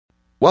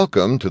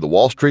Welcome to the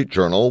Wall Street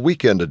Journal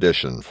Weekend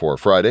Edition for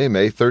Friday,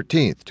 May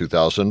 13th,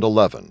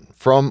 2011,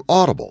 from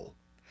Audible.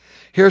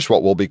 Here's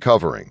what we'll be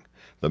covering.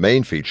 The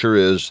main feature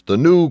is The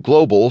New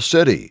Global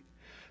City.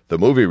 The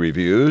movie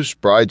reviews,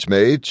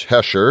 Bridesmaids,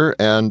 Hesher,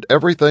 and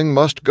Everything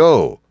Must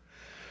Go.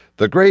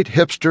 The Great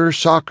Hipster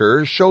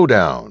Soccer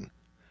Showdown.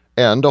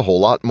 And a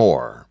whole lot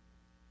more.